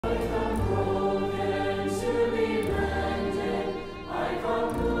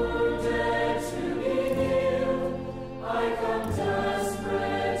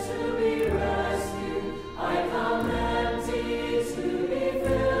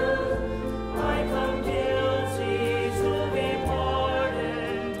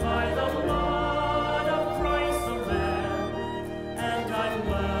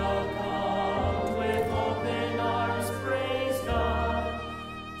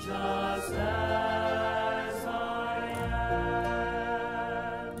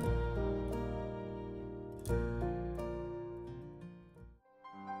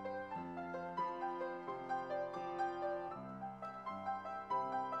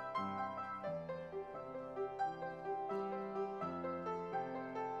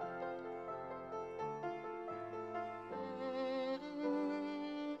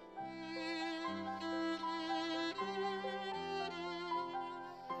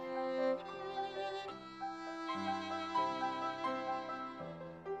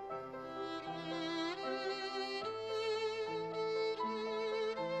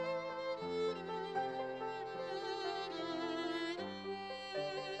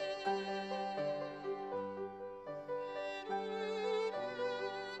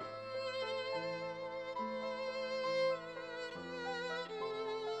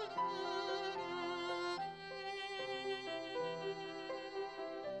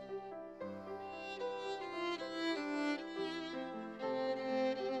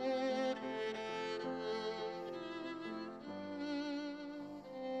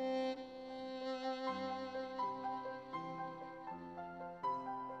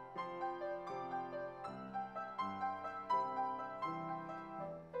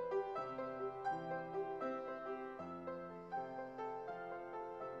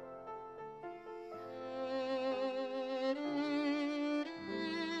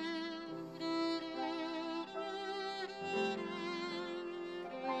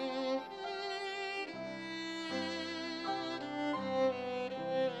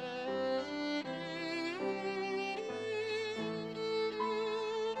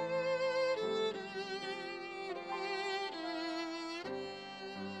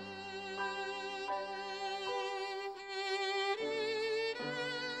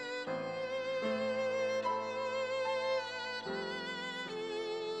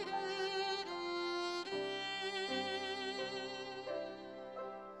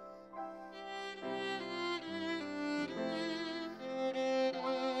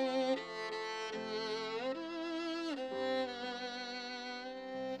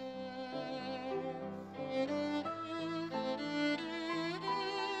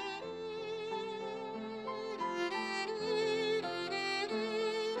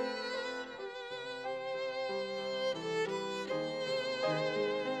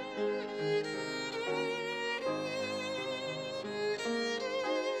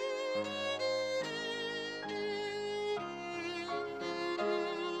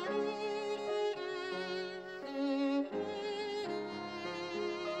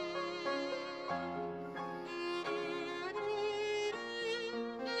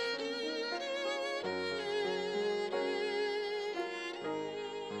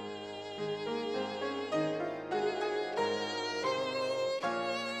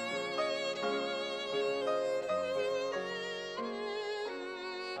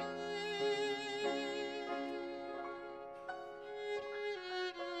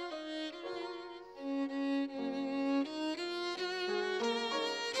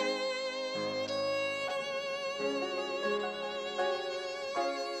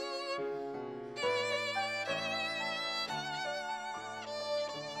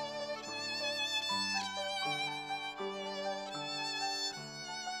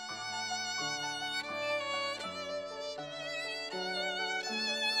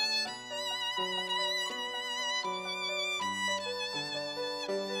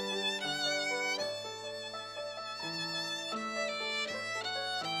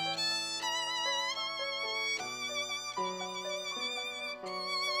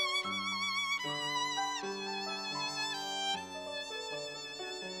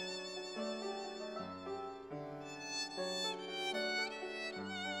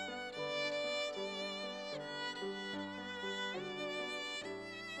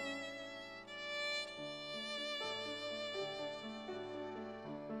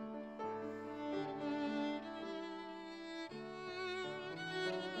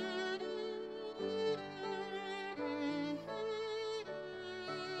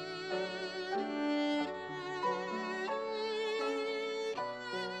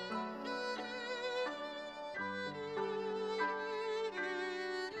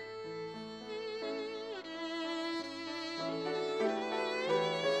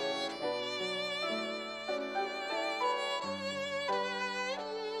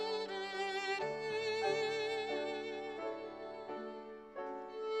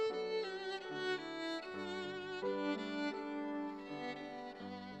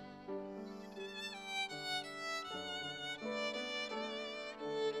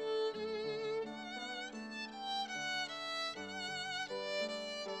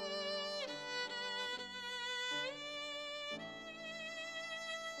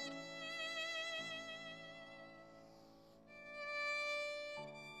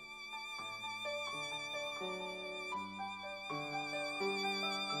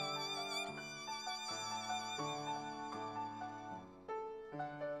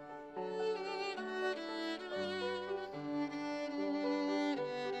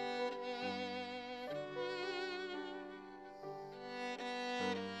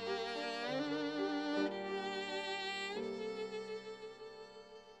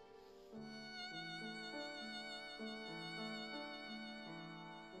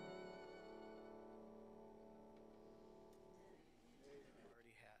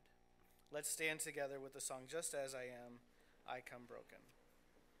Let's stand together with the song, Just As I Am, I Come Broken.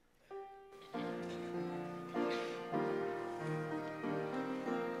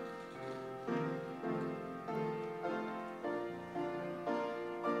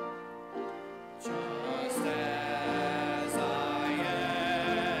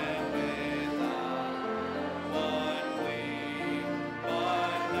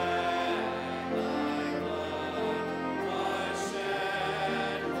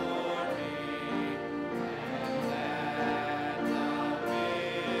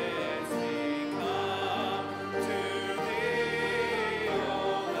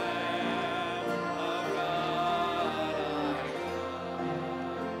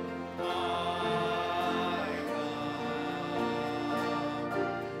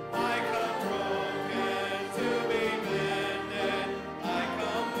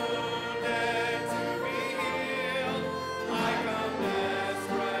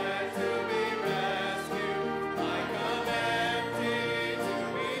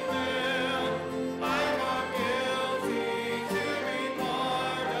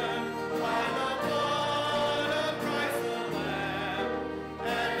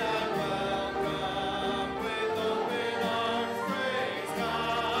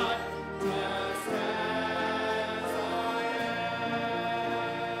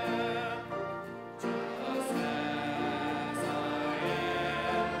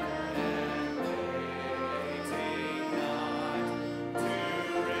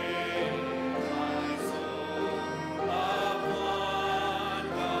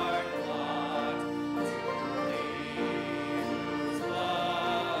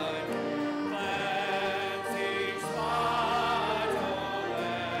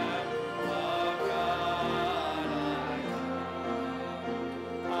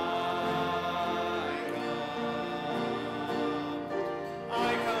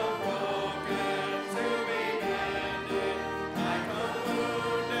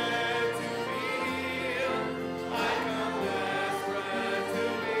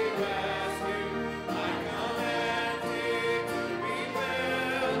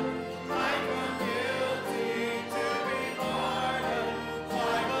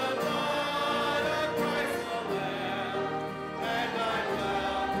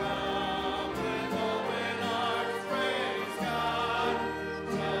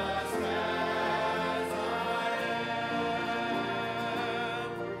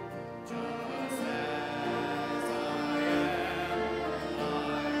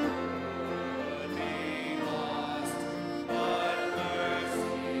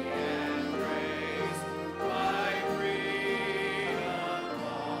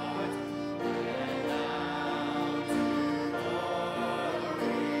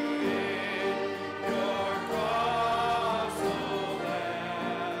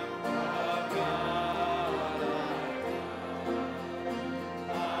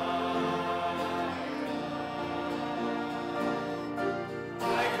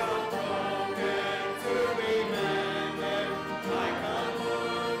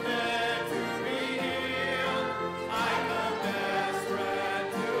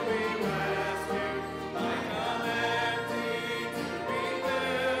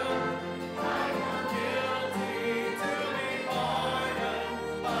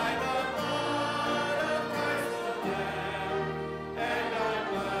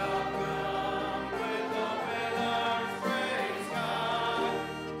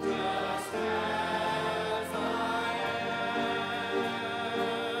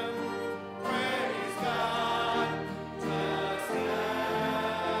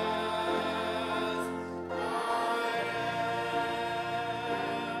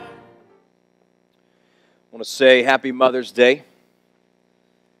 I want to say Happy Mother's Day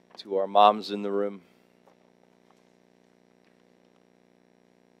to our moms in the room.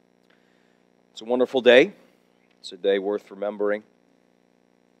 It's a wonderful day. It's a day worth remembering.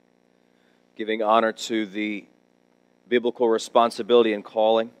 Giving honor to the biblical responsibility and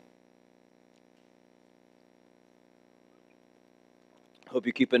calling. Hope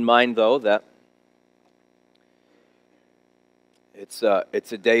you keep in mind, though, that it's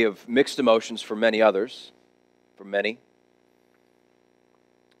a day of mixed emotions for many others, for many.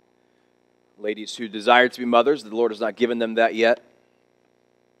 Ladies who desire to be mothers, the Lord has not given them that yet.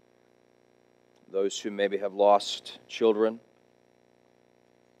 Those who maybe have lost children,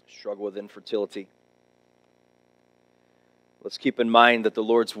 struggle with infertility. Let's keep in mind that the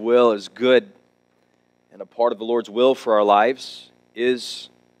Lord's will is good, and a part of the Lord's will for our lives is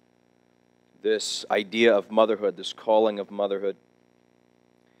this idea of motherhood, this calling of motherhood.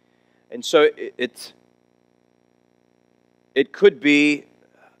 And so it could be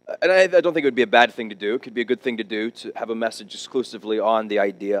And I don't think it would be a bad thing to do. It could be a good thing to do, to have a message exclusively on the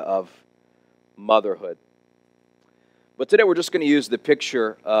idea of motherhood. But today we're just going to use the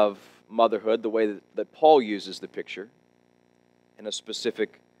picture of motherhood the way that Paul uses the picture in a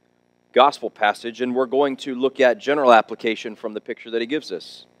specific gospel passage, and we're going to look at general application from the picture that he gives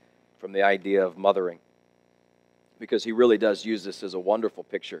us, from the idea of mothering, because he really does use this as a wonderful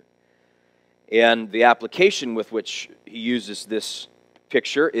picture. And the application with which he uses this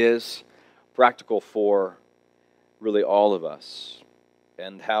picture is practical for really all of us,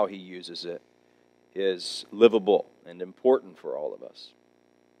 and how he uses it is livable and important for all of us.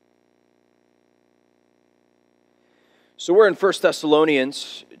 So we're in 1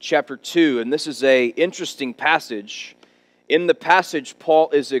 Thessalonians chapter 2, and this is an interesting passage. In the passage, Paul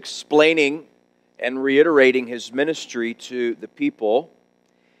is explaining and reiterating his ministry to the people.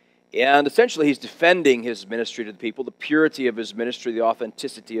 And essentially, he's defending his ministry to the people, the purity of his ministry, the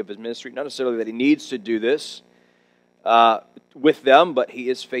authenticity of his ministry. Not necessarily that he needs to do this with them, but he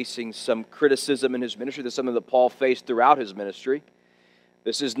is facing some criticism in his ministry. That's something that Paul faced throughout his ministry.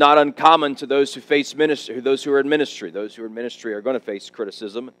 This is not uncommon to those who face ministry, those who are in ministry. Those who are in ministry are going to face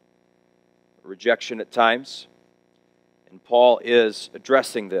criticism, rejection at times. And Paul is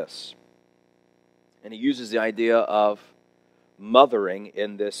addressing this. And he uses the idea of mothering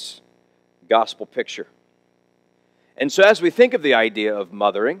in this gospel picture. And so as we think of the idea of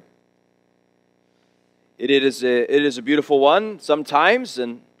mothering, it is a beautiful one sometimes,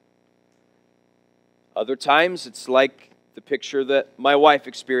 and other times it's like the picture that my wife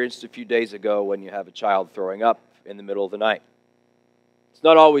experienced a few days ago when you have a child throwing up in the middle of the night. It's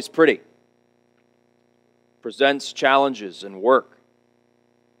not always pretty. It presents challenges and work.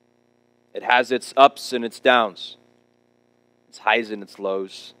 It has its ups and its downs, its highs and its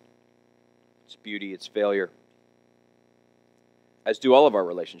lows, its beauty, its failure, as do all of our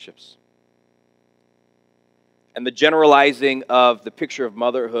relationships. And the generalizing of the picture of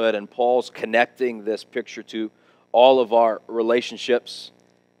motherhood and Paul's connecting this picture to all of our relationships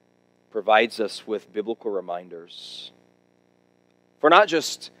provides us with biblical reminders for not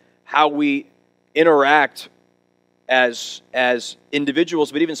just how we interact as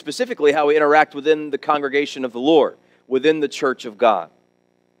individuals, but even specifically how we interact within the congregation of the Lord, within the church of God.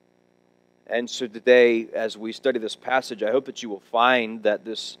 And so today, as we study this passage, I hope that you will find that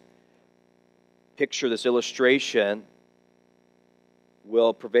this picture, this illustration,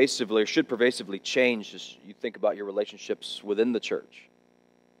 will pervasively, or should pervasively change as you think about your relationships within the church.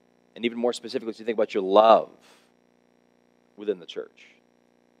 And even more specifically, as you think about your love within the church.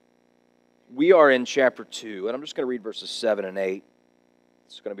 We are in chapter 2, and I'm just going to read verses 7 and 8.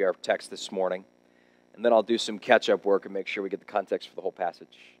 It's going to be our text this morning. And then I'll do some catch-up work and make sure we get the context for the whole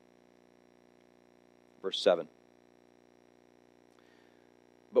passage. Verse 7.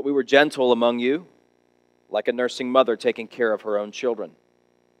 But we were gentle among you, like a nursing mother taking care of her own children.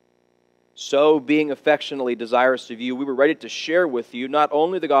 So, being affectionately desirous of you, we were ready to share with you not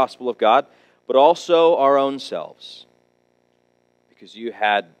only the gospel of God, but also our own selves, because you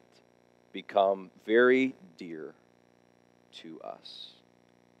had become very dear to us.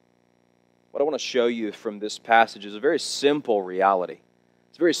 What I want to show you from this passage is a very simple reality.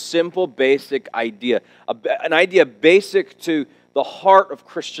 It's a very simple, basic idea, an idea basic to the heart of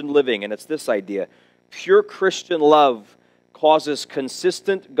Christian living, and it's this idea. Pure Christian love causes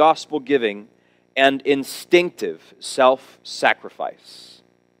consistent gospel giving and instinctive self-sacrifice.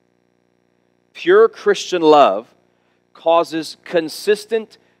 Pure Christian love causes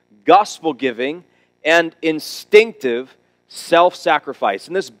consistent gospel giving and instinctive self-sacrifice.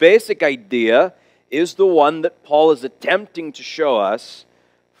 And this basic idea is the one that Paul is attempting to show us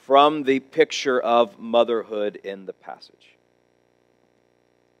from the picture of motherhood in the passage.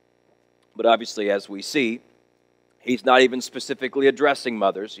 But obviously, as we see, he's not even specifically addressing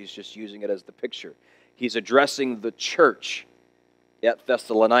mothers. He's just using it as the picture. He's addressing the church at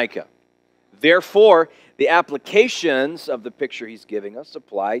Thessalonica. Therefore, the applications of the picture he's giving us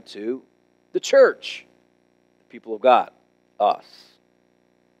apply to the church, the people of God, us.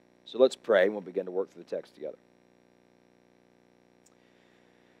 So let's pray, and we'll begin to work through the text together.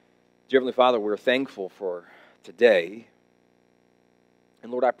 Dear Heavenly Father, we're thankful for today.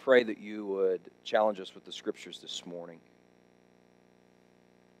 And Lord, I pray that you would challenge us with the Scriptures this morning.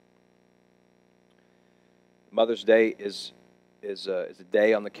 Mother's Day is a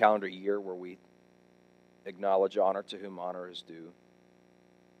day on the calendar year where we acknowledge honor to whom honor is due.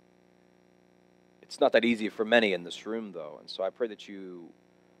 It's not that easy for many in this room, though, and so I pray that you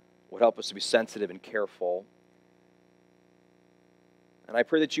would help us to be sensitive and careful. And I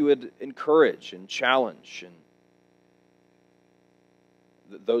pray that you would encourage and challenge and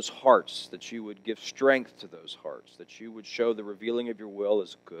those hearts, that you would give strength to those hearts, that you would show the revealing of your will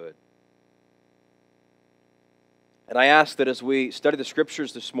is good. And I ask that as we study the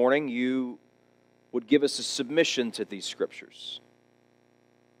Scriptures this morning, you would give us a submission to these Scriptures.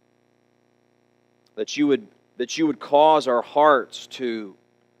 That you would cause our hearts to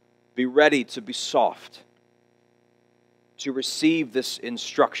be ready to be soft, to receive this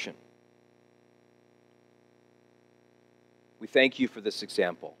instruction. We thank you for this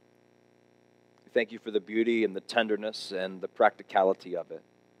example. We thank you for the beauty and the tenderness and the practicality of it.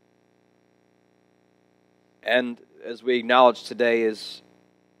 And as we acknowledge, today is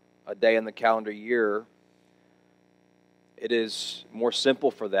a day in the calendar year. It is more simple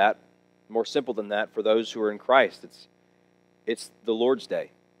than that for those who are in Christ. It's the Lord's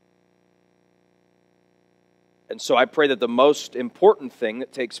Day. And so I pray that the most important thing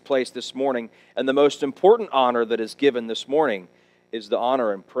that takes place this morning, and the most important honor that is given this morning, is the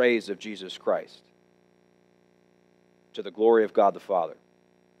honor and praise of Jesus Christ, to the glory of God the Father.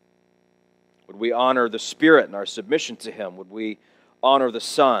 Would we honor the Spirit in our submission to Him? Would we honor the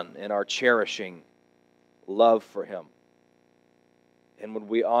Son in our cherishing love for Him? And would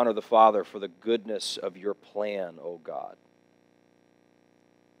we honor the Father for the goodness of your plan, O God?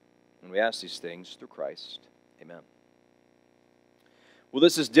 And we ask these things through Christ. Amen. Well,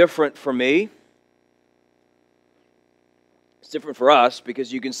 this is different for me. It's different for us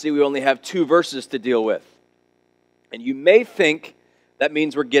because you can see we only have 2 verses to deal with. And you may think that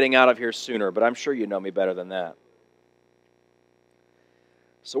means we're getting out of here sooner, but I'm sure you know me better than that.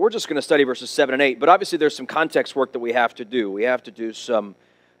 So we're just going to study verses 7 and 8, but obviously there's some context work that we have to do. We have to do some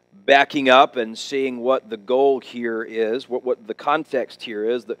backing up and seeing what the goal here is, what the context here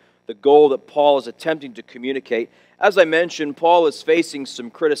is, the goal that Paul is attempting to communicate. As I mentioned, Paul is facing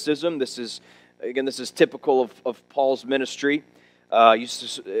some criticism. This is typical of Paul's ministry. You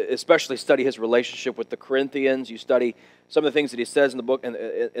especially study his relationship with the Corinthians. You study some of the things that he says in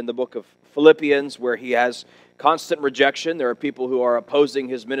the book of Philippians, where he has constant rejection. There are people who are opposing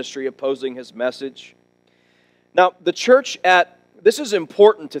his ministry, opposing his message. Now, the church this is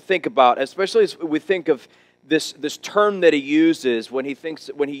important to think about, especially as we think of this term that he uses when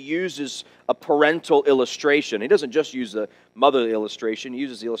he uses a parental illustration. He doesn't just use the motherly illustration. He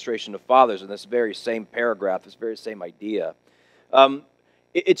uses the illustration of fathers in this very same paragraph, this very same idea.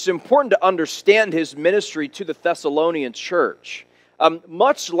 It's important to understand his ministry to the Thessalonian church.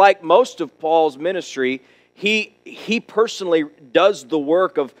 Much like most of Paul's ministry, he personally does the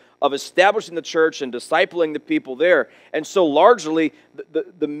work of establishing the church and discipling the people there. And so largely,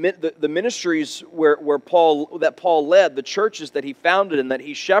 the ministries that Paul led, the churches that he founded and that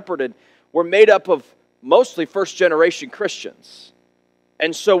he shepherded, were made up of mostly first-generation Christians.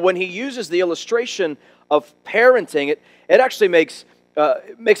 And so when he uses the illustration of parenting, it actually makes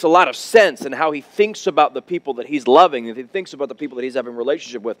a lot of sense in how he thinks about the people that he's loving, and he thinks about the people that he's having a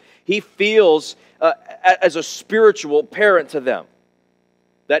relationship with. He feels as a spiritual parent to them,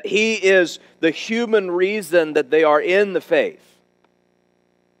 that he is the human reason that they are in the faith,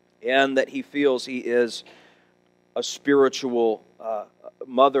 and that he feels he is a spiritual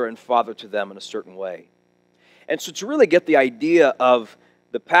mother and father to them in a certain way. And so to really get the idea of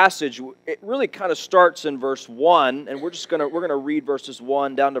the passage, it really kind of starts in verse 1, and we're going to read verses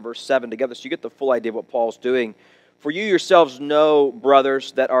 1 down to verse 7 together so you get the full idea of what Paul's doing. For you yourselves know,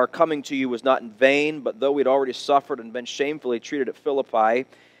 brothers, that our coming to you was not in vain, but though we'd already suffered and been shamefully treated at Philippi,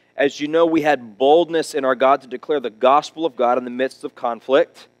 as you know, we had boldness in our God to declare the gospel of God in the midst of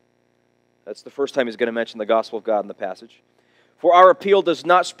conflict. That's the first time he's going to mention the gospel of God in the passage. For our appeal does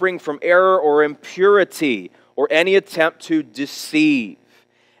not spring from error or impurity or any attempt to deceive.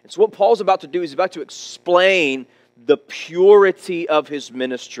 And so what Paul's about to do, he's about to explain the purity of his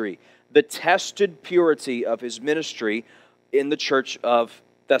ministry, the tested purity of his ministry in the church of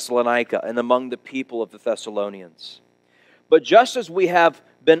Thessalonica and among the people of the Thessalonians. But just as we have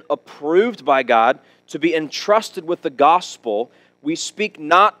been approved by God to be entrusted with the gospel, we speak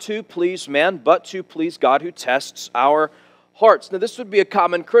not to please man, but to please God who tests our hearts. Now, this would be a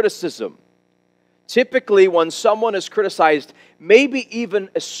common criticism. Typically, when someone is criticized, maybe even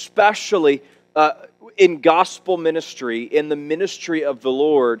especially in gospel ministry, in the ministry of the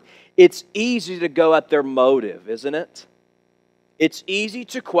Lord, it's easy to go at their motive, isn't it? It's easy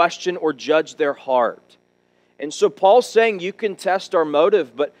to question or judge their heart. And so Paul's saying you can test our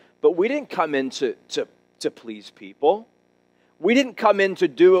motive, but we didn't come in to please people. We didn't come in to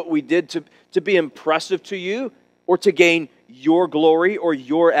do what we did to be impressive to you or to gain your glory or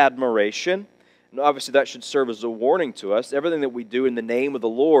your admiration. And obviously that should serve as a warning to us. Everything that we do in the name of the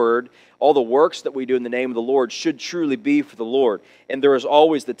Lord, all the works that we do in the name of the Lord should truly be for the Lord. And there is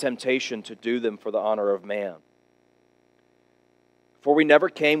always the temptation to do them for the honor of man. For we never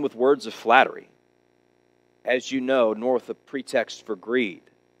came with words of flattery, as you know, nor with a pretext for greed.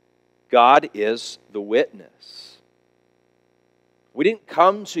 God is the witness. We didn't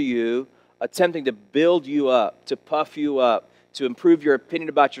come to you attempting to build you up, to puff you up, to improve your opinion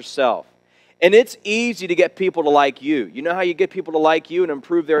about yourself. And it's easy to get people to like you. You know how you get people to like you and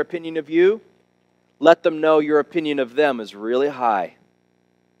improve their opinion of you? Let them know your opinion of them is really high.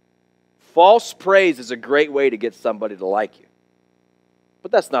 False praise is a great way to get somebody to like you. But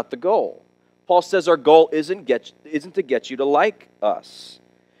that's not the goal. Paul says our goal isn't to get you to like us.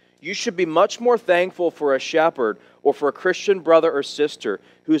 You should be much more thankful for a shepherd or for a Christian brother or sister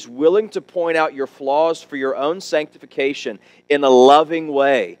who's willing to point out your flaws for your own sanctification in a loving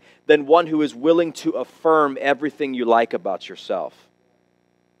way than one who is willing to affirm everything you like about yourself.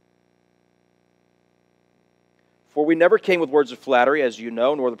 For we never came with words of flattery, as you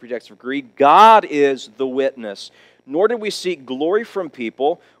know, nor the pretext of greed. God is the witness. Nor did we seek glory from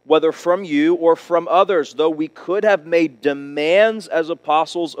people, whether from you or from others, though we could have made demands as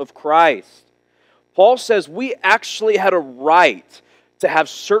apostles of Christ. Paul says we actually had a right to have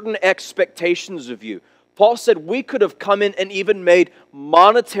certain expectations of you. Paul said we could have come in and even made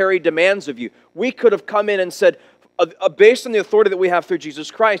monetary demands of you. We could have come in and said, based on the authority that we have through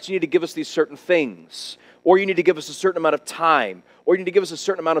Jesus Christ, you need to give us these certain things. Or you need to give us a certain amount of time. Or you need to give us a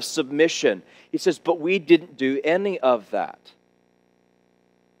certain amount of submission. He says, but we didn't do any of that.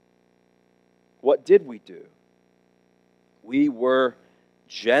 What did we do? We were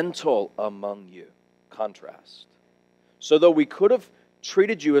gentle among you. Contrast. So though we could have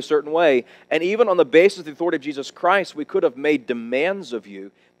treated you a certain way, and even on the basis of the authority of Jesus Christ, we could have made demands of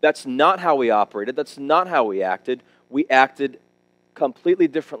you, that's not how we operated. That's not how we acted. We acted completely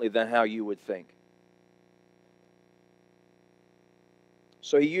differently than how you would think.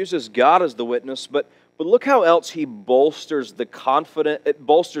 So he uses God as the witness, but look how else he bolsters their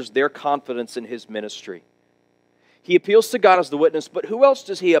confidence in his ministry. He appeals to God as the witness, but who else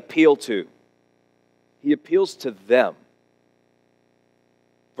does he appeal to? He appeals to them.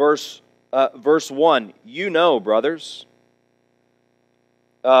 Verse 1, you know, brothers.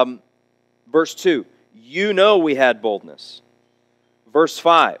 Verse 2, you know we had boldness. Verse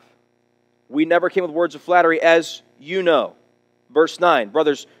 5, we never came with words of flattery, as you know. Verse 9,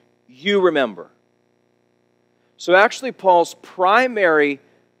 brothers, you remember. So actually Paul's primary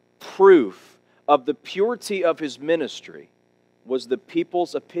proof of the purity of his ministry was the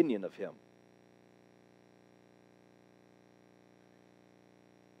people's opinion of him.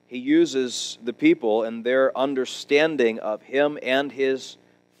 He uses the people and their understanding of him and his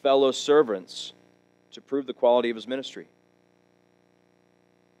fellow servants to prove the quality of his ministry.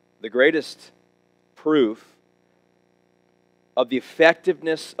 The greatest proof of the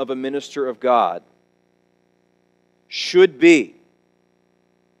effectiveness of a minister of God should be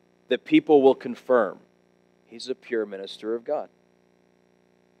that people will confirm he's a pure minister of God.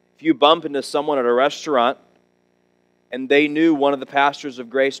 If you bump into someone at a restaurant and they knew one of the pastors of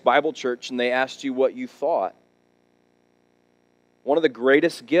Grace Bible Church and they asked you what you thought, one of the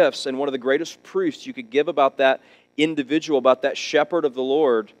greatest gifts and one of the greatest proofs you could give about that individual, about that shepherd of the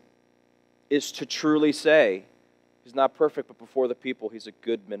Lord, is to truly say, he's not perfect, but before the people, he's a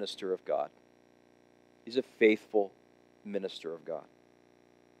good minister of God. He's a faithful minister of God.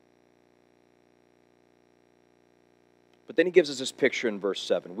 But then he gives us this picture in verse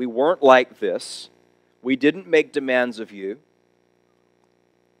 7. We weren't like this. We didn't make demands of you.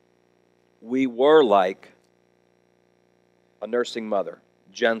 We were like a nursing mother,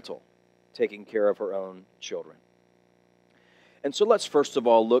 gentle, taking care of her own children. And so let's first of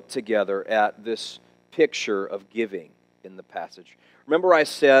all look together at this picture of giving in the passage. Remember I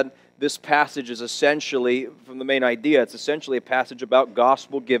said this passage is essentially, from the main idea, it's essentially a passage about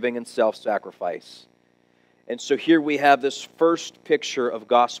gospel giving and self-sacrifice. And so here we have this first picture of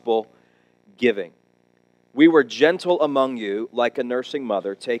gospel giving. We were gentle among you like a nursing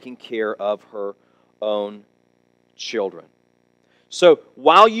mother taking care of her own children. So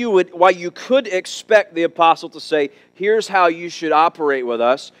while you could expect the apostle to say, here's how you should operate with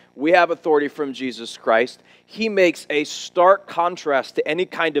us, we have authority from Jesus Christ, he makes a stark contrast to any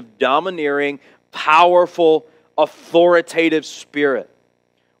kind of domineering, powerful, authoritative spirit.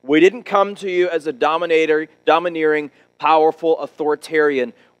 We didn't come to you as a domineering, powerful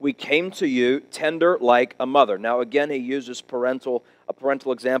authoritarian. We came to you tender like a mother. Now again, he uses a parental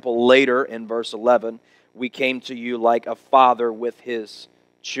example later in verse 11. We came to you like a father with his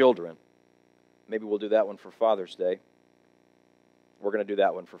children. Maybe we'll do that one for Father's Day. We're going to do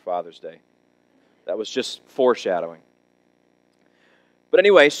that one for Father's Day. That was just foreshadowing. But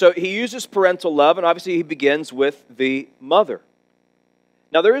anyway, so he uses parental love, and obviously he begins with the mother.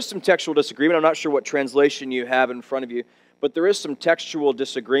 Now, there is some textual disagreement. I'm not sure what translation you have in front of you, but there is some textual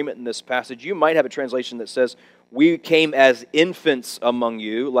disagreement in this passage. You might have a translation that says, "We came as infants among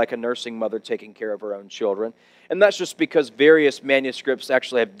you, like a nursing mother taking care of her own children." And that's just because various manuscripts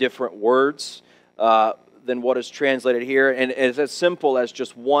actually have different words than what is translated here. And it's as simple as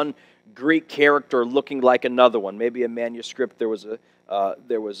just one Greek character looking like another one. Maybe a manuscript, it was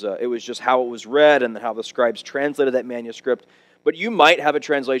just how it was read and how the scribes translated that manuscript. But you might have a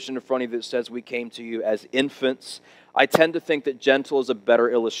translation in front of you that says, "We came to you as infants." I tend to think that gentle is a better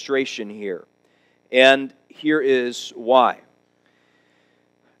illustration here. And here is why.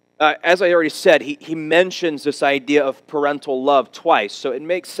 As I already said, he mentions this idea of parental love twice. So it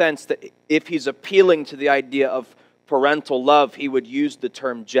makes sense that if he's appealing to the idea of parental love, he would use the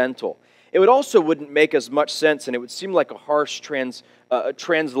term gentle. It would also wouldn't make as much sense, and it would seem like a harsh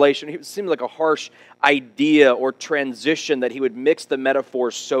translation. It would seem like a harsh idea or transition that he would mix the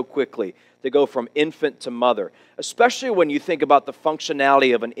metaphors so quickly to go from infant to mother, especially when you think about the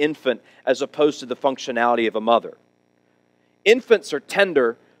functionality of an infant as opposed to the functionality of a mother. Infants are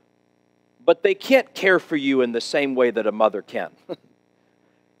tender, but they can't care for you in the same way that a mother can.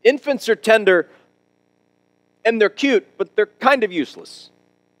 Infants are tender, and they're cute, but they're kind of useless.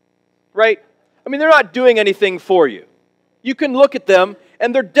 Right? I mean, they're not doing anything for you. You can look at them,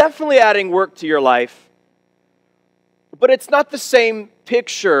 and they're definitely adding work to your life, but it's not the same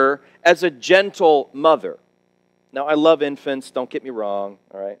picture as a gentle mother. Now, I love infants, don't get me wrong,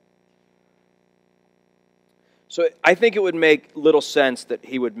 all right? So I think it would make little sense that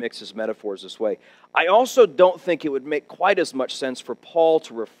he would mix his metaphors this way. I also don't think it would make quite as much sense for Paul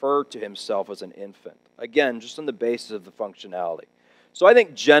to refer to himself as an infant. Again, just on the basis of the functionality. So I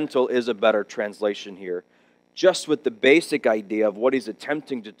think gentle is a better translation here, just with the basic idea of what he's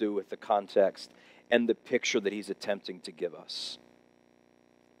attempting to do with the context and the picture that he's attempting to give us.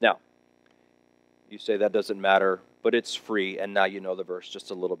 Now, you say that doesn't matter, but it's free, and now you know the verse just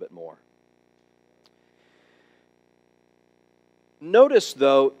a little bit more. Notice,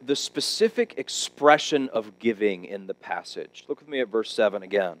 though, the specific expression of giving in the passage. Look with me at verse 7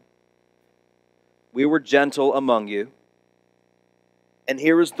 again. "We were gentle among you, and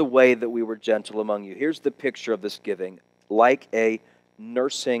here is the way that we were gentle among you." Here's the picture of this giving, like a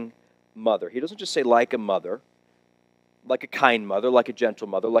nursing mother. He doesn't just say like a mother, like a kind mother, like a gentle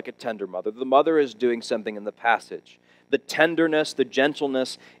mother, like a tender mother. The mother is doing something in the passage. The tenderness, the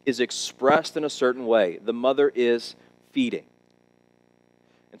gentleness is expressed in a certain way. The mother is feeding.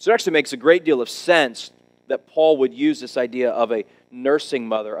 And so it actually makes a great deal of sense that Paul would use this idea of a nursing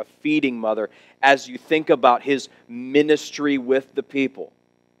mother, a feeding mother, as you think about his ministry with the people.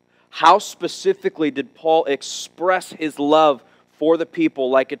 How specifically did Paul express his love for the people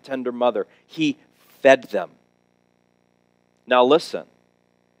like a tender mother? He fed them. Now listen,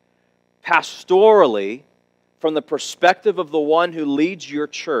 pastorally, from the perspective of the one who leads your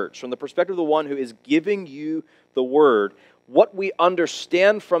church, from the perspective of the one who is giving you the word, what we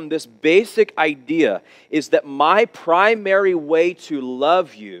understand from this basic idea is that my primary way to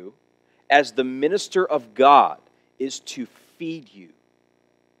love you as the minister of God is to feed you.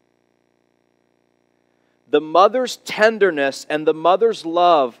 The mother's tenderness and the mother's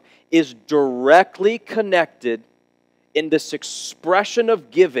love is directly connected in this expression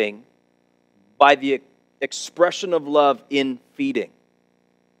of giving by the expression of love in feeding.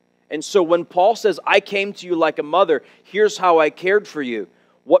 And so when Paul says, "I came to you like a mother, here's how I cared for you,"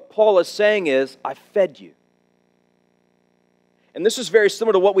 what Paul is saying is, I fed you. And this is very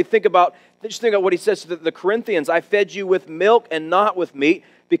similar to what we think about. Just think about what he says to the Corinthians, "I fed you with milk and not with meat,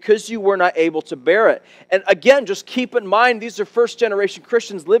 because you were not able to bear it." And again, just keep in mind, these are first-generation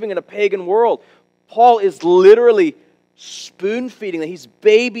Christians living in a pagan world. Paul is literally spoon-feeding them. He's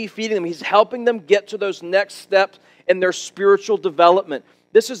baby-feeding them. He's helping them get to those next steps in their spiritual development.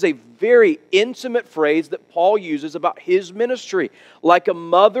 This is a very intimate phrase that Paul uses about his ministry. Like a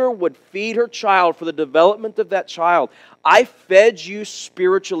mother would feed her child for the development of that child. I fed you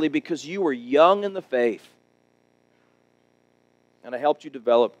spiritually because you were young in the faith. And I helped you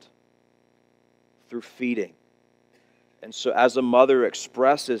develop through feeding. And so as a mother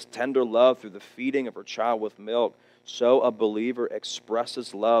expresses tender love through the feeding of her child with milk, so a believer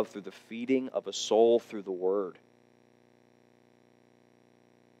expresses love through the feeding of a soul through the Word.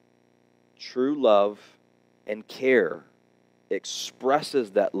 True love and care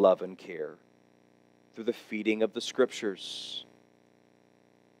expresses that love and care through the feeding of the Scriptures.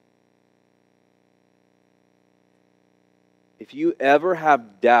 If you ever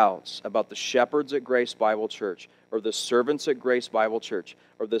have doubts about the shepherds at Grace Bible Church, or the servants at Grace Bible Church,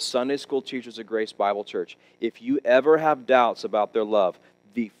 or the Sunday school teachers at Grace Bible Church, if you ever have doubts about their love,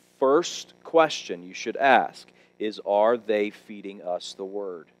 the first question you should ask is, are they feeding us the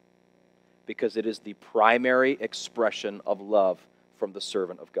Word? Because it is the primary expression of love from the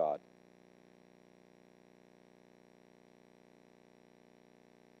servant of God.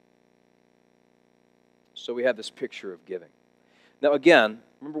 So we have this picture of giving. Now again,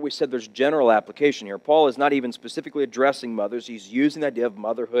 remember we said there's general application here. Paul is not even specifically addressing mothers. He's using the idea of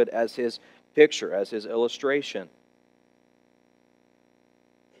motherhood as his picture, as his illustration.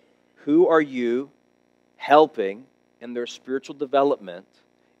 Who are you helping in their spiritual development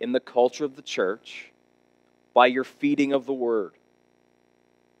in the culture of the church by your feeding of the Word?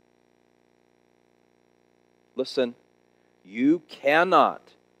 Listen, you cannot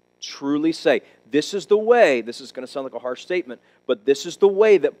truly say, this is the way, this is going to sound like a harsh statement, but this is the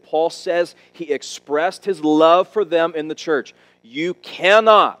way that Paul says he expressed his love for them in the church. You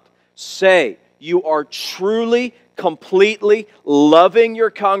cannot say you are truly, completely loving your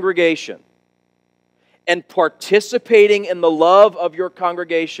congregation and participating in the love of your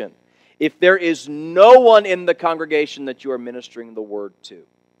congregation if there is no one in the congregation that you are ministering the Word to.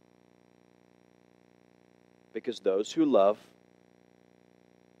 Because those who love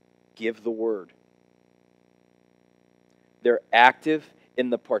give the Word. They're active in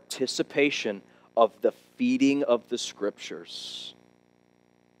the participation of the feeding of the Scriptures.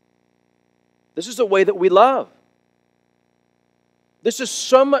 This is the way that we love. This is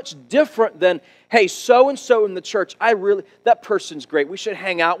so much different than, hey, so-and-so in the church, that person's great. We should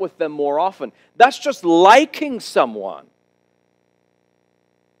hang out with them more often. That's just liking someone.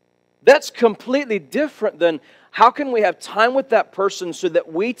 That's completely different than, how can we have time with that person so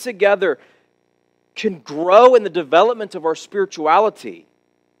that we together can grow in the development of our spirituality?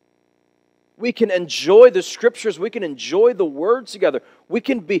 We can enjoy the Scriptures. We can enjoy the Word together. We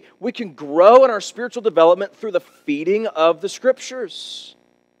can grow in our spiritual development through the feeding of the Scriptures.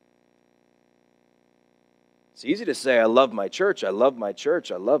 It's easy to say, I love my church, I love my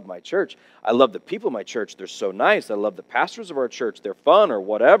church, I love my church. I love the people of my church, they're so nice. I love the pastors of our church, they're fun, or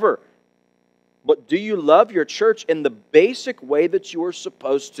whatever. But do you love your church in the basic way that you are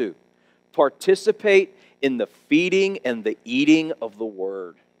supposed to? Participate in the feeding and the eating of the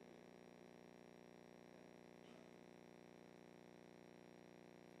Word.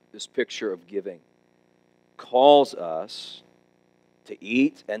 This picture of giving calls us to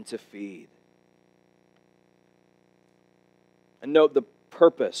eat and to feed. And note the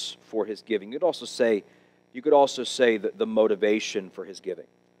purpose for his giving. You could also say that the motivation for his giving.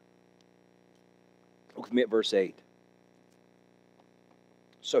 Look with me at verse 8.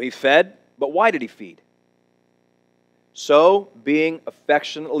 So he fed, but why did he feed? So, being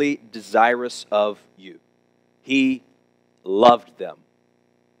affectionately desirous of you. He loved them.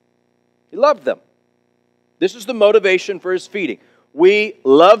 He loved them. This is the motivation for his feeding. We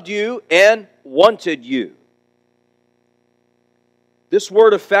loved you and wanted you. This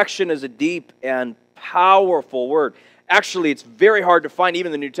word affection is a deep and powerful word. Actually, it's very hard to find even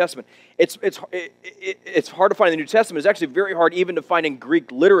in the New Testament. It's hard to find in the New Testament. It's actually very hard even to find in Greek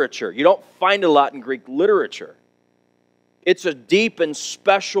literature. You don't find a lot in Greek literature. It's a deep and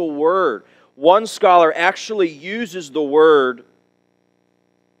special word. One scholar actually uses the word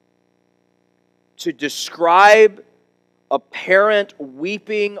to describe a parent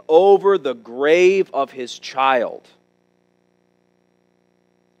weeping over the grave of his child.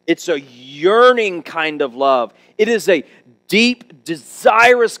 It's a yearning kind of love. It is a deep,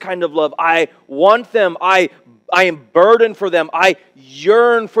 desirous kind of love. I want them. I am burdened for them. I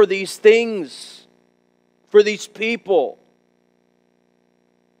yearn for these things, for these people.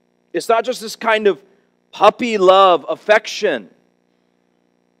 It's not just this kind of puppy love, affection,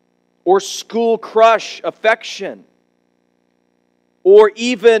 or school crush affection, or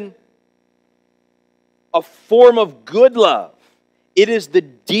even a form of good love. It is the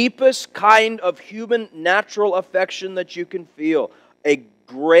deepest kind of human natural affection that you can feel. A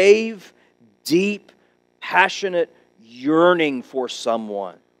grave, deep, passionate yearning for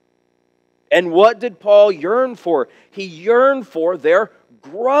someone. And what did Paul yearn for? He yearned for their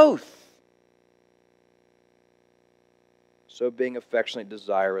growth. So being affectionately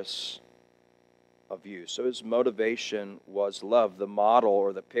desirous of you. So his motivation was love. The model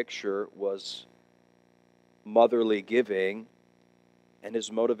or the picture was motherly giving. And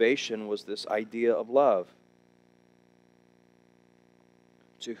his motivation was this idea of love.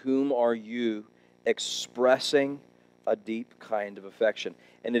 To whom are you expressing a deep kind of affection?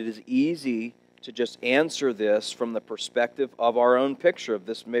 And it is easy to just answer this from the perspective of our own picture of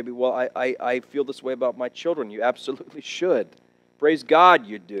this. Maybe, well, I feel this way about my children. You absolutely should. Praise God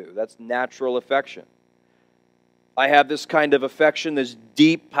you do. That's natural affection. I have this kind of affection, this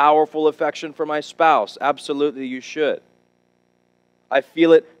deep, powerful affection for my spouse. Absolutely you should. I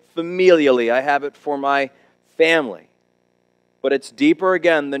feel it familially. I have it for my family. But it's deeper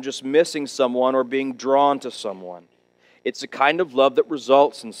again than just missing someone or being drawn to someone. It's a kind of love that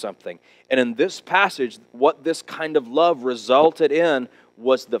results in something. And in this passage, what this kind of love resulted in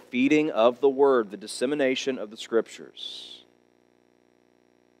was the feeding of the Word, the dissemination of the Scriptures.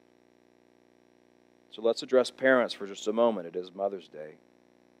 So let's address parents for just a moment. It is Mother's Day.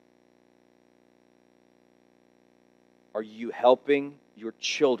 Are you helping your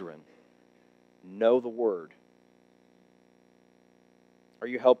children know the Word? Are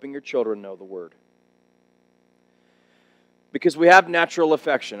you helping your children know the Word? Because we have natural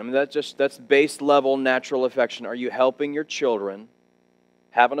affection. I mean, that's base level natural affection. Are you helping your children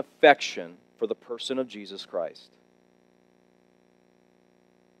have an affection for the person of Jesus Christ?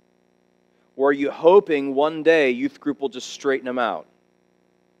 Or are you hoping one day youth group will just straighten them out?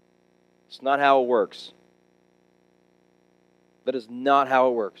 It's not how it works. That is not how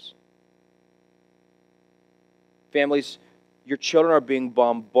it works. Families, your children are being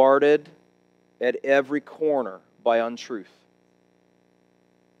bombarded at every corner by untruth.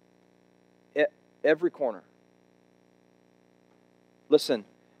 Every corner. Listen,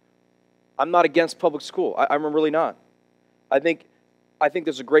 I'm not against public school. I'm really not. I think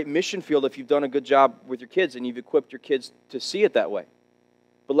there's a great mission field if you've done a good job with your kids and you've equipped your kids to see it that way.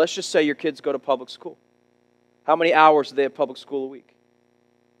 But let's just say your kids go to public school. How many hours do they have public school a week?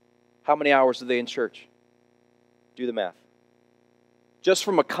 How many hours are they in church? Do the math. Just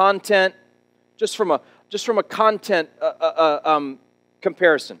from a content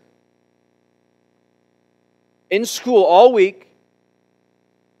comparison. In school all week,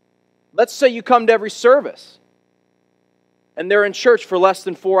 let's say you come to every service, and they're in church for less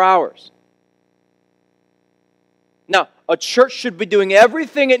than 4 hours. Now, a church should be doing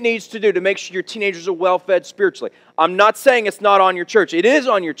everything it needs to do to make sure your teenagers are well-fed spiritually. I'm not saying it's not on your church. It is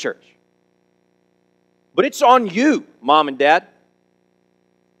on your church. But it's on you, mom and dad.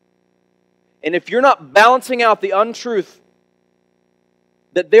 And if you're not balancing out the untruth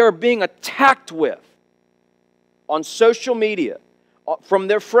that they are being attacked with on social media, from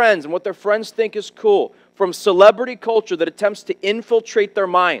their friends and what their friends think is cool, from celebrity culture that attempts to infiltrate their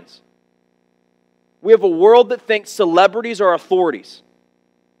minds. We have a world that thinks celebrities are authorities.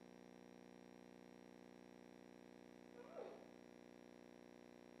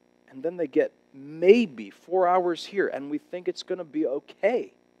 And then they get maybe 4 hours here, and we think it's going to be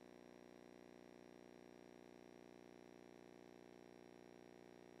okay.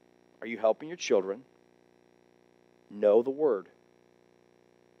 Are you helping your children know the Word?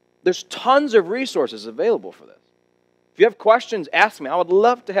 There's tons of resources available for this. If you have questions, ask me. I would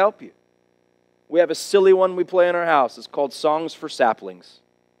love to help you. We have a silly one we play in our house. It's called Songs for Saplings.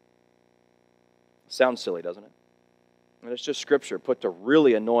 Sounds silly, doesn't it? And it's just Scripture put to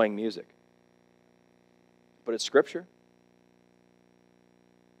really annoying music. But it's Scripture.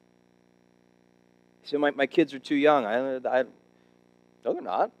 See, my kids are too young. No, they're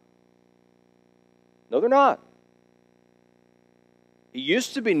not. No, they're not. It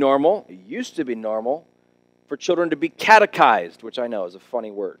used to be normal for children to be catechized, which I know is a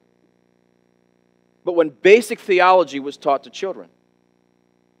funny word. But when basic theology was taught to children,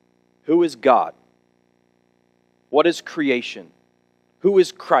 who is God? What is creation? Who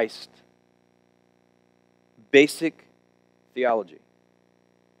is Christ? Basic theology.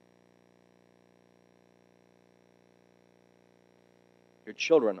 Your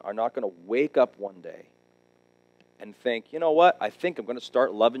children are not going to wake up one day and think, you know what, I think I'm going to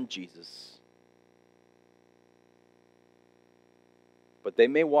start loving Jesus. But they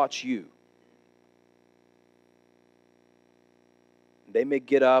may watch you. They may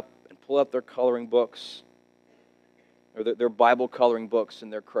get up and pull out their coloring books or their Bible coloring books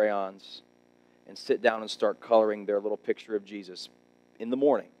and their crayons and sit down and start coloring their little picture of Jesus in the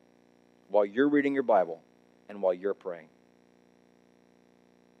morning while you're reading your Bible and while you're praying.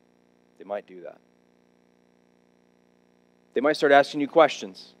 They might do that. They might start asking you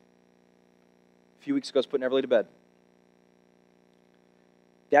questions. A few weeks ago, I was putting Everly to bed.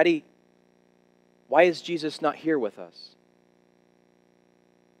 Daddy, why is Jesus not here with us?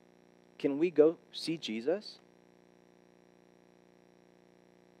 Can we go see Jesus?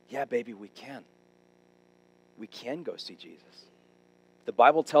 Yeah, baby, we can. We can go see Jesus. The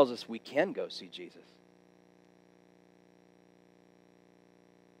Bible tells us we can go see Jesus.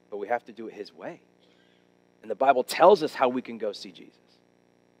 but we have to do it His way. And the Bible tells us how we can go see Jesus.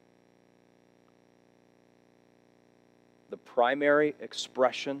 The primary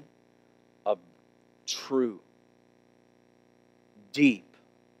expression of true, deep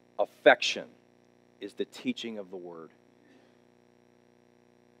affection is the teaching of the Word.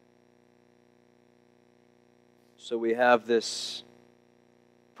 So we have this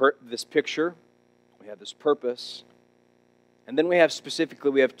picture, we have this purpose, and then we have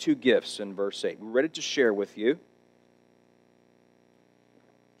two gifts in verse 8. We're ready to share with you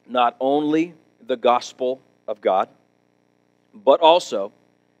not only the gospel of God, but also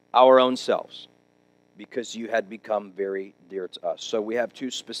our own selves, because you had become very dear to us. So we have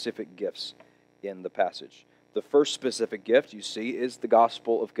two specific gifts in the passage. The first specific gift, you see, is the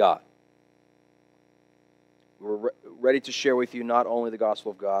gospel of God. We're ready to share with you not only the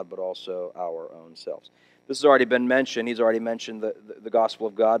gospel of God, but also our own selves. This has already been mentioned. He's already mentioned the gospel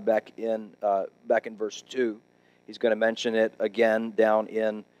of God back in verse 2. He's going to mention it again down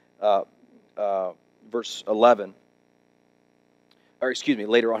in verse 11. Or excuse me,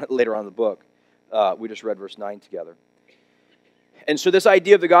 later on in the book. We just read verse 9 together. And so this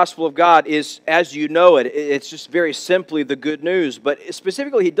idea of the gospel of God is, as you know it, it's just very simply the good news. But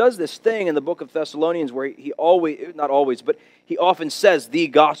specifically, he does this thing in the book of Thessalonians where he often says the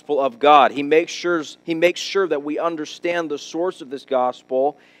gospel of God. He makes sure that we understand the source of this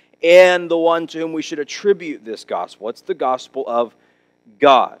gospel and the one to whom we should attribute this gospel. It's the gospel of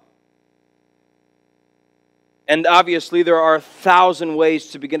God. And obviously, there are 1,000 ways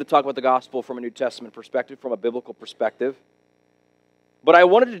to begin to talk about the gospel from a New Testament perspective, from a biblical perspective. But I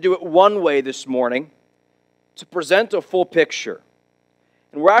wanted to do it one way this morning to present a full picture.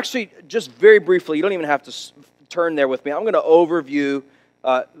 And we're actually, just very briefly, you don't even have to turn there with me. I'm going to overview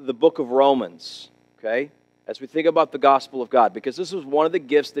the book of Romans, okay, as we think about the gospel of God, because this was one of the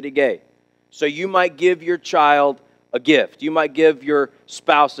gifts that he gave. So you might give your child a gift. You might give your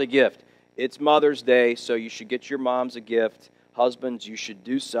spouse a gift. It's Mother's Day, so you should get your moms a gift. Husbands, you should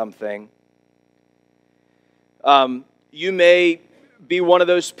do something. You may be one of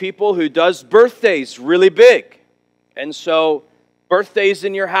those people who does birthdays really big. And so, birthdays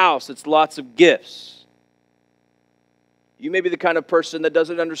in your house, it's lots of gifts. You may be the kind of person that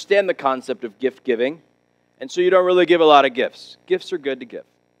doesn't understand the concept of gift giving, and so you don't really give a lot of gifts. Gifts are good to give.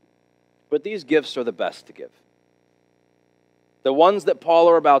 But these gifts are the best to give. The ones that Paul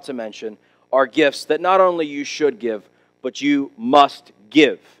are about to mention are gifts that not only you should give, but you must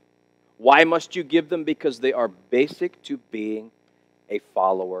give. Why must you give them? Because they are basic to being a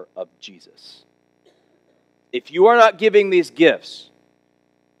follower of Jesus. If you are not giving these gifts,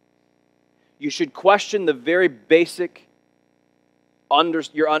 you should question the very basic,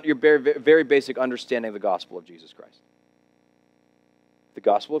 your very basic understanding of the gospel of Jesus Christ. The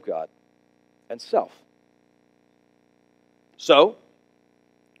gospel of God and self. So,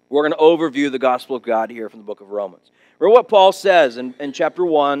 we're going to overview the gospel of God here from the book of Romans. Remember what Paul says in chapter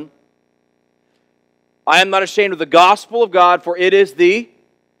 1. I am not ashamed of the gospel of God, for it is the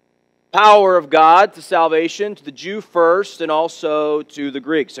power of God to salvation, to the Jew first, and also to the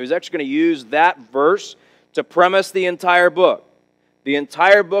Greek. So he's actually going to use that verse to premise the entire book. The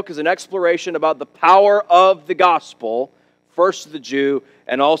entire book is an exploration about the power of the gospel, first to the Jew,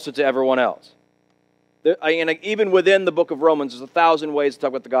 and also to everyone else. And even within the book of Romans, there's 1,000 ways to talk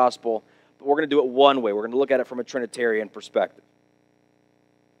about the gospel, but we're going to do it one way. We're going to look at it from a Trinitarian perspective.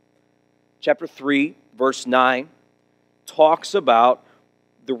 Chapter 3, verse 9, talks about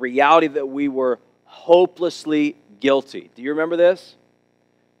the reality that we were hopelessly guilty. Do you remember this?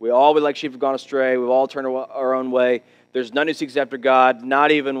 We like sheep have gone astray. We've all turned our own way. There's none who seeks after God, not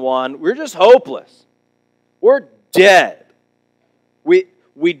even one. We're just hopeless. We're dead. We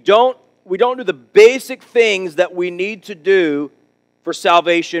don't do the basic things that we need to do for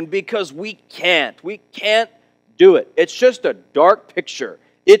salvation because we can't. We can't do it. It's just a dark picture.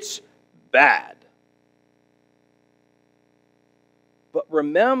 It's bad. But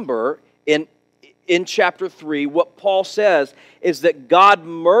remember, in chapter 3, what Paul says is that God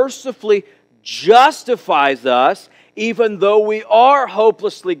mercifully justifies us even though we are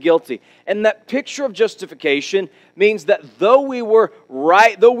hopelessly guilty. And that picture of justification means that though we were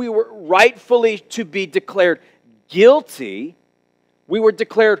rightfully to be declared guilty, we were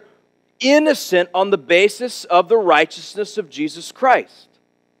declared innocent on the basis of the righteousness of Jesus Christ.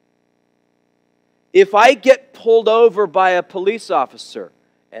 If I get pulled over by a police officer,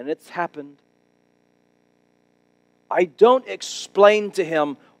 and it's happened, I don't explain to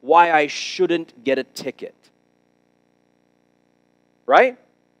him why I shouldn't get a ticket. Right?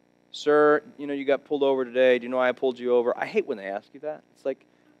 Sir, you got pulled over today. Do you know why I pulled you over? I hate when they ask you that. It's like,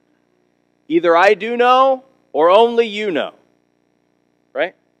 Either I do know or only you know.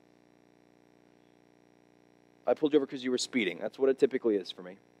 Right? I pulled you over because you were speeding. That's what it typically is for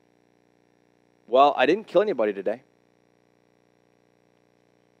me. Well, I didn't kill anybody today.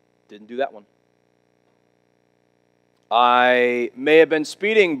 Didn't do that one. I may have been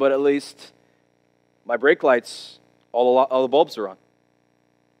speeding, but at least my brake lights, all the bulbs are on.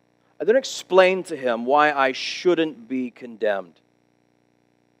 I didn't explain to him why I shouldn't be condemned.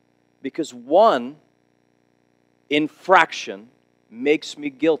 Because one infraction makes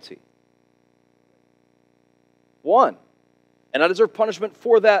me guilty. One. And I deserve punishment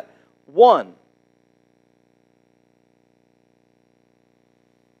for that one.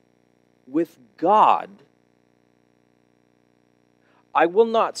 With God, I will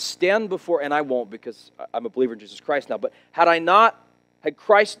not stand before, and I won't because I'm a believer in Jesus Christ now, but had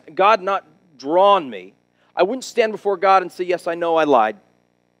God not drawn me, I wouldn't stand before God and say, yes, I know I lied,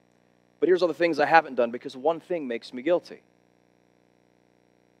 but here's all the things I haven't done, because one thing makes me guilty.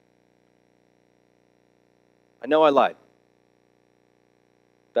 I know I lied.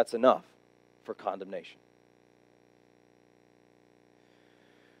 That's enough for condemnation.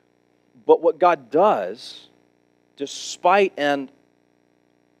 But what God does, despite and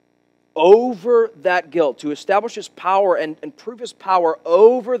over that guilt, to establish His power and prove His power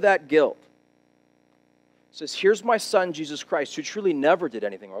over that guilt, says, here's my Son, Jesus Christ, who truly never did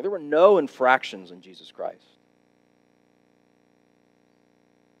anything wrong. There were no infractions in Jesus Christ.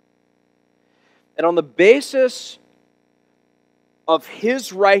 And on the basis of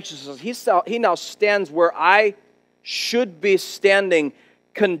His righteousness, He now stands where I should be standing,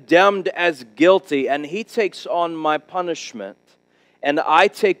 condemned as guilty, and He takes on my punishment, and I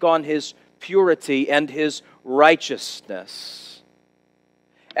take on His purity and His righteousness.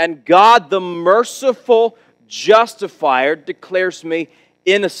 And God, the merciful justifier, declares me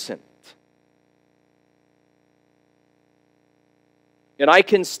innocent. And I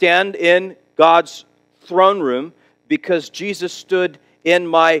can stand in God's throne room because Jesus stood in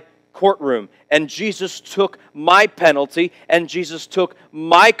my courtroom, and Jesus took my penalty, and Jesus took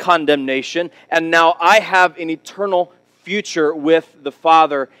my condemnation, and now I have an eternal future with the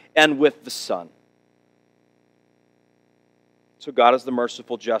Father and with the Son. So God is the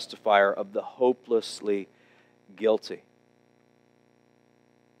merciful justifier of the hopelessly guilty.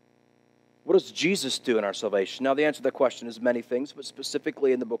 What does Jesus do in our salvation? Now, the answer to that question is many things, but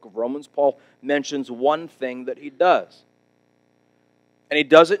specifically in the book of Romans, Paul mentions one thing that He does. And He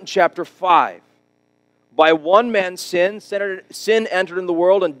does it in chapter 5. By one man's sin entered in the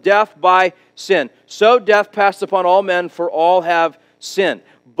world, and death by sin. So death passed upon all men, for all have sinned.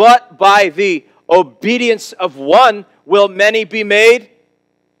 But by the obedience of one will many be made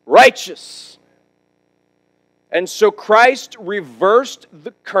righteous. And so Christ reversed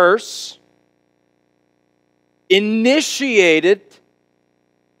the curse initiated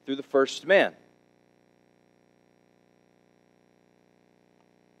through the first man.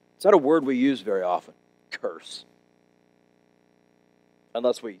 It's not a word we use very often, curse.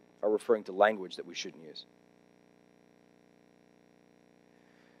 Unless we are referring to language that we shouldn't use.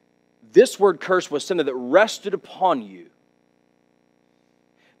 This word curse was something that rested upon you.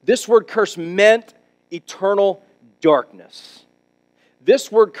 This word curse meant eternal darkness.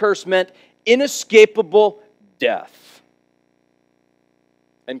 This word curse meant inescapable death.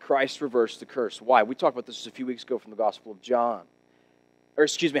 And Christ reversed the curse. Why? We talked about this a few weeks ago from the Gospel of John. How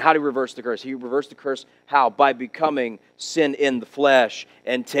did He reverse the curse? He reversed the curse how? By becoming sin in the flesh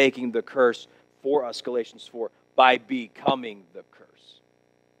and taking the curse for us, Galatians 4, by becoming the curse.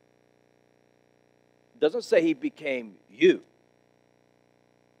 It doesn't say He became you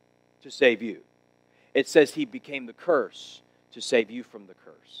to save you. It says He became the curse to save you from the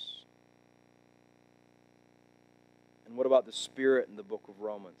curse. And what about the Spirit in the book of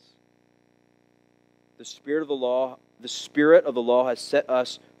Romans? The Spirit of the law has set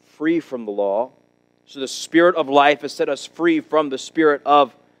us free from the law. So the Spirit of life has set us free from the spirit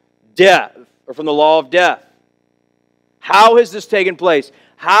of death, or from the law of death. How has this taken place?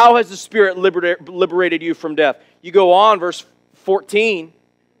 How has the Spirit liberated you from death? You go on, verse 14.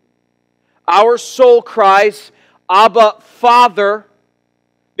 Our soul cries, Abba, Father,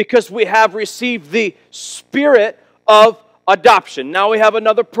 because we have received the Spirit of adoption. Now we have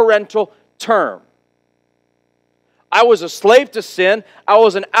another parental term. I was a slave to sin. I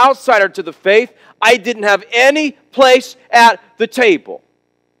was an outsider to the faith. I didn't have any place at the table.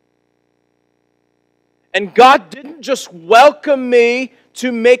 And God didn't just welcome me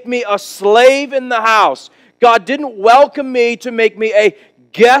to make me a slave in the house. God didn't welcome me to make me a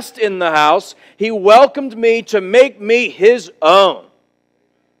guest in the house. He welcomed me to make me His own.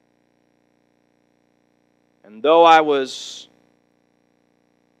 And though I was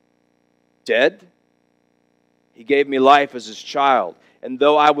dead, He gave me life as His child. And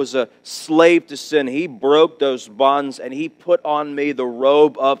though I was a slave to sin, He broke those bonds and He put on me the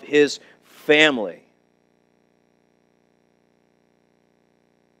robe of His family.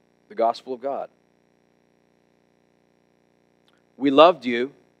 The gospel of God. We loved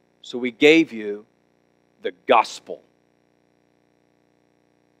you, so we gave you the gospel.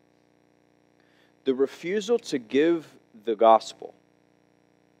 The refusal to give the gospel,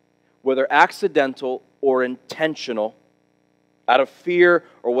 whether accidental or intentional, out of fear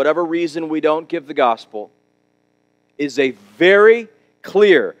or whatever reason we don't give the gospel, is a very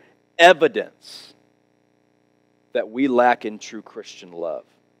clear evidence that we lack in true Christian love.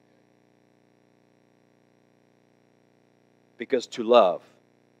 Because to love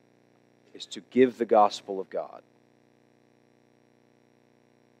is to give the gospel of God.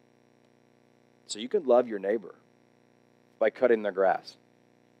 So you can love your neighbor by cutting their grass.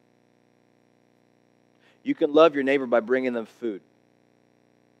 You can love your neighbor by bringing them food.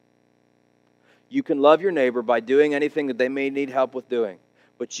 You can love your neighbor by doing anything that they may need help with doing.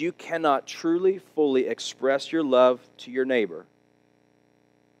 But you cannot truly, fully express your love to your neighbor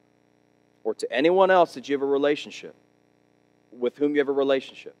or to anyone else that you have a relationship, with whom you have a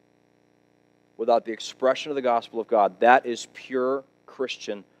relationship, without the expression of the gospel of God. That is pure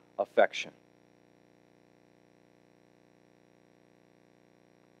Christian affection.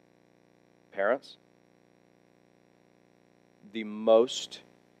 Parents, the most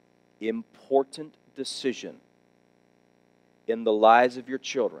important decision in the lives of your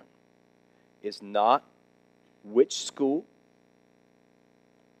children is not which school,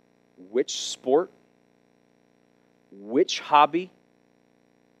 which sport, which hobby,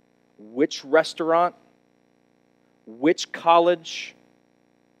 which restaurant, which college,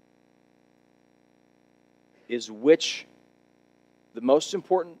 the most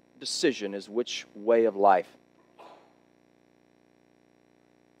important decision is which way of life.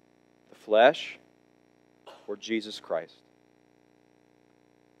 The flesh or Jesus Christ.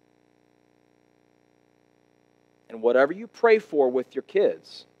 And whatever you pray for with your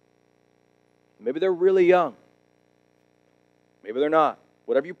kids, maybe they're really young, maybe they're not.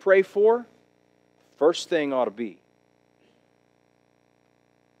 Whatever you pray for, first thing ought to be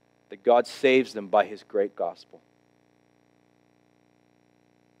that God saves them by His great gospel.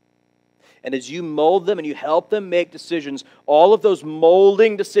 And as you mold them and you help them make decisions, all of those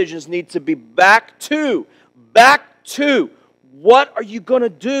molding decisions need to be back to, what are you going to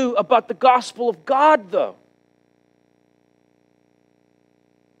do about the gospel of God, though?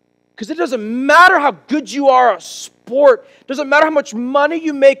 Because it doesn't matter how good you are at sport. It doesn't matter how much money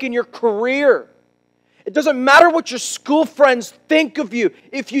you make in your career. It doesn't matter what your school friends think of you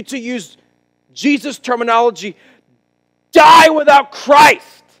if you, to use Jesus' terminology, die without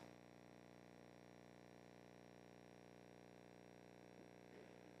Christ.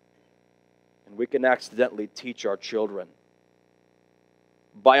 And we can accidentally teach our children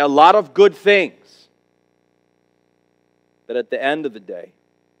by a lot of good things that at the end of the day,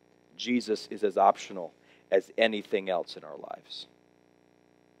 Jesus is as optional as anything else in our lives.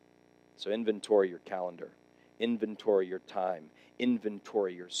 So inventory your calendar, inventory your time,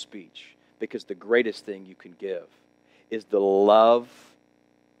 inventory your speech, because the greatest thing you can give is the love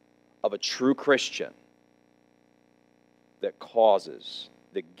of a true Christian that causes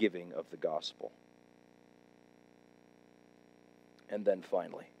the giving of the gospel. And then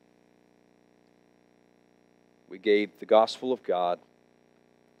finally, we gave the gospel of God,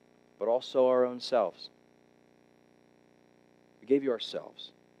 but also our own selves. We gave you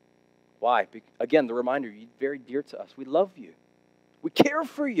ourselves. Why? Again, the reminder, you're very dear to us. We love you. We care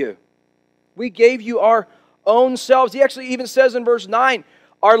for you. We gave you our own selves. He actually even says in verse 9,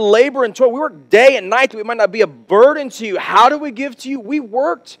 our labor and toil, we work day and night that we might not be a burden to you. How do we give to you? We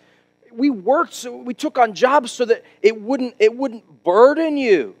worked, so we took on jobs so that it wouldn't burden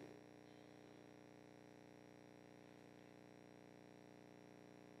you.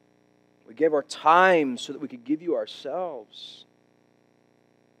 We gave our time so that we could give you ourselves.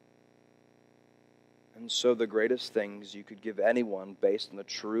 And so the greatest things you could give anyone based on the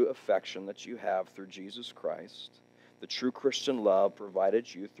true affection that you have through Jesus Christ, the true Christian love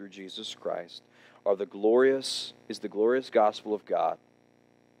provided you through Jesus Christ, is the glorious gospel of God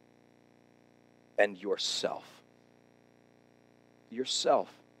and yourself. Yourself.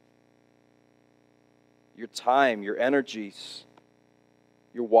 Your time, your energies,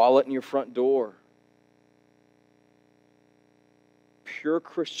 your wallet and your front door. Pure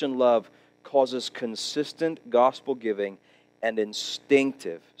Christian love causes consistent gospel giving and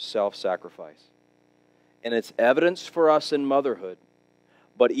instinctive self-sacrifice. And it's evidence for us in motherhood.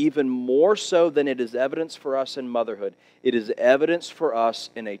 But even more so than it is evidence for us in motherhood, it is evidence for us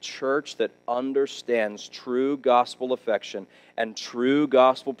in a church that understands true gospel affection and true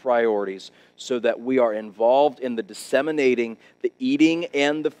gospel priorities, so that we are involved in the disseminating, the eating,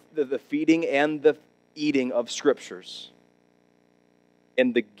 and the feeding and the eating of Scriptures,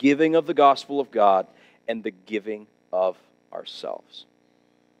 in the giving of the gospel of God and the giving of ourselves.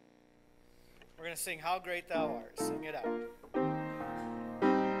 We're going to sing How Great Thou Art. Sing it out.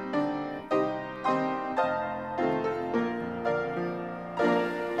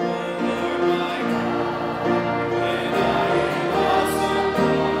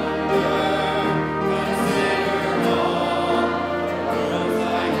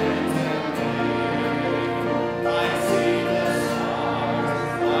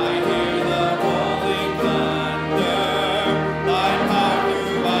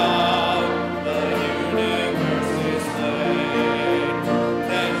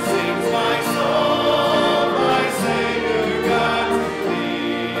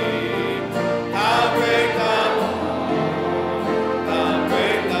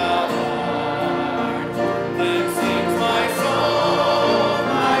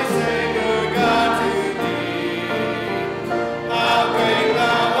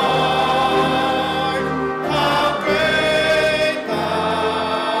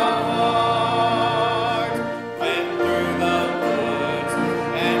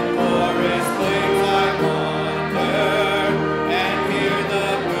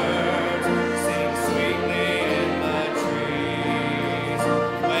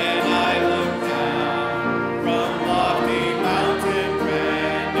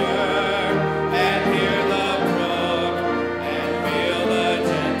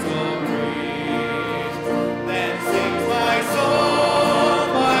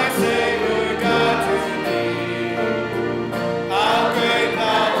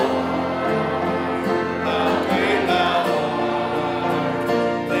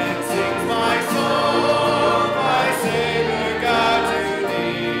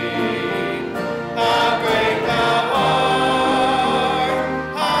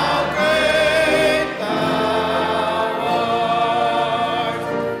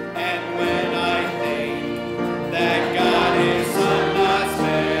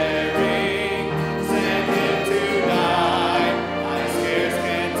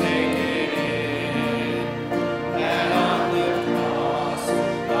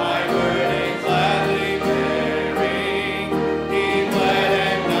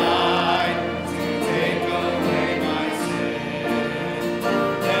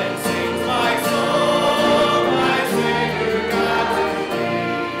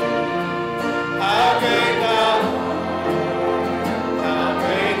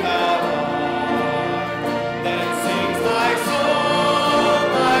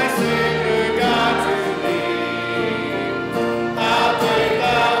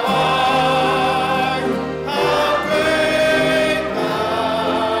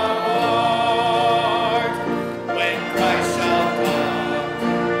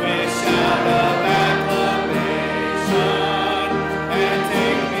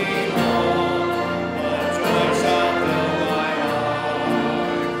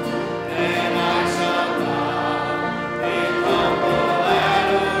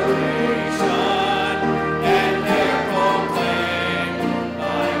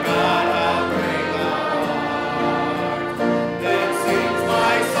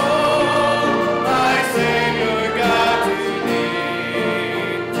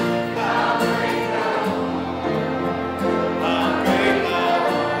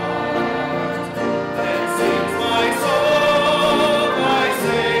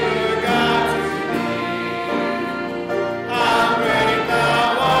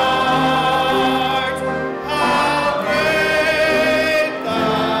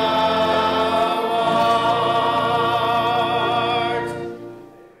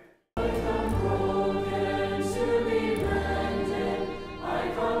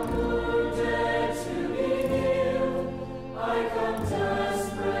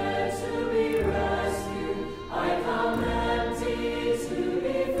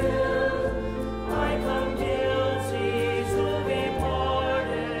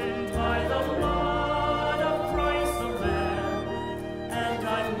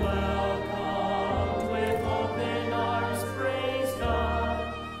 I'm well.